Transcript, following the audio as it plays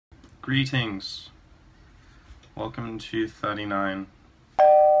Greetings. Welcome to 39.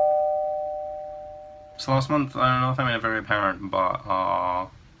 So last month, I don't know if I made it very apparent, but I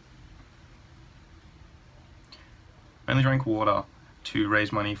only drank water to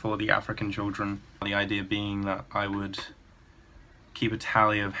raise money for the African children. The idea being that I would keep a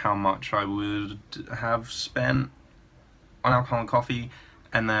tally of how much I would have spent on alcohol and coffee,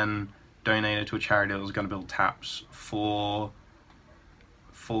 and then donate it to a charity that was going to build taps for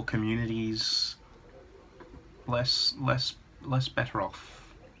communities less better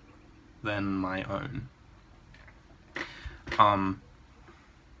off than my own. I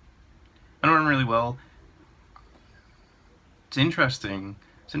know them really well. It's interesting.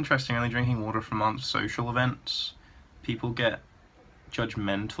 Only drinking water from months social events, people get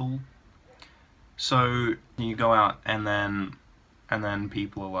judgmental. So you go out and then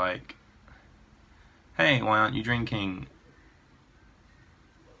people are like, "Hey, why aren't you drinking?"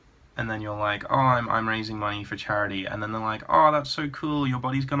 And then you're like, "Oh, I'm raising money for charity." And then they're like, "Oh, that's so cool. Your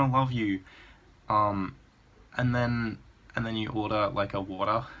body's gonna love you." And then you order like a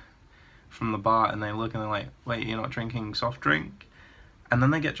water from the bar, and they look and they're like, "Wait, you're not drinking soft drink?" And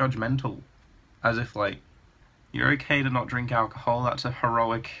then they get judgmental, as if like, you're okay to not drink alcohol. That's a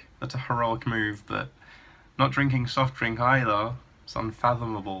heroic move, but not drinking soft drink either. It's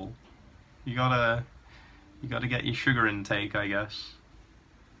unfathomable. You gotta get your sugar intake, I guess.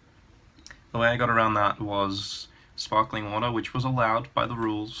 The way I got around that was sparkling water, which was allowed by the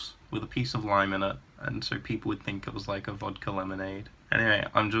rules, with a piece of lime in it, and so people would think it was like a vodka lemonade. Anyway,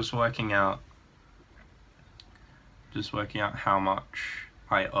 I'm just working out how much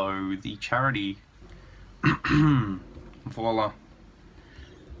I owe the charity. Voila.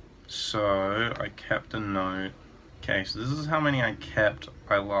 So I kept a note. Okay, so this is how many I kept.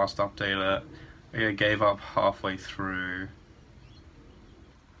 I last updated it. I gave up halfway through.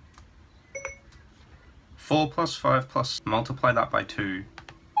 4 plus 5 plus, multiply that by 2.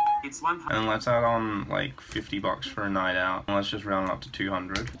 It's 100. And let's add on like $50 for a night out. And let's just round it up to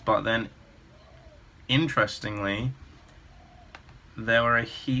 200. But then, interestingly, there were a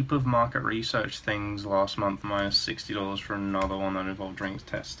heap of market research things last month, minus $60 for another one that involved drinks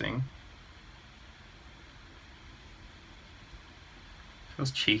testing.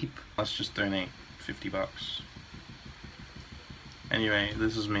 Feels cheap. Let's just donate $50. Anyway,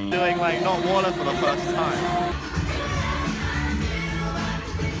 this is me doing like not water for the first time.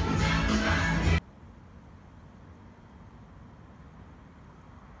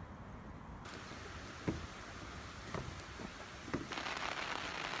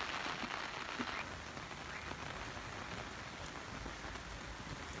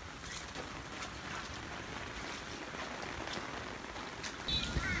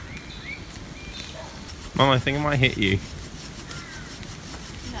 Mom, I think it might hit you.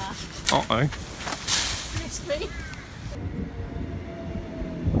 Uh-oh. It's me.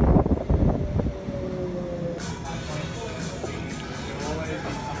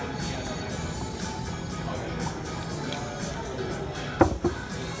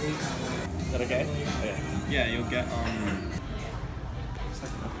 Is that okay? Yeah, you'll get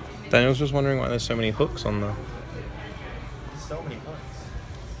Daniel's just wondering why there's so many hooks on there. So many hooks.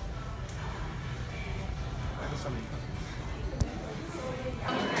 Why are there so many hooks?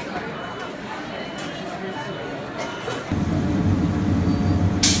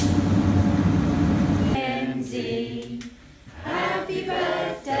 Happy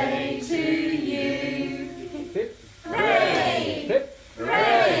birthday to you. Hooray!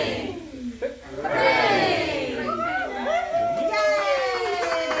 Hooray! Hooray!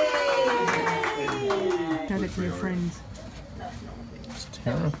 Tell it to your friends. It's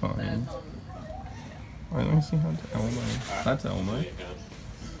terrifying. Wait, let me see how to Elmo. That's Elmo.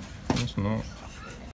 It's not.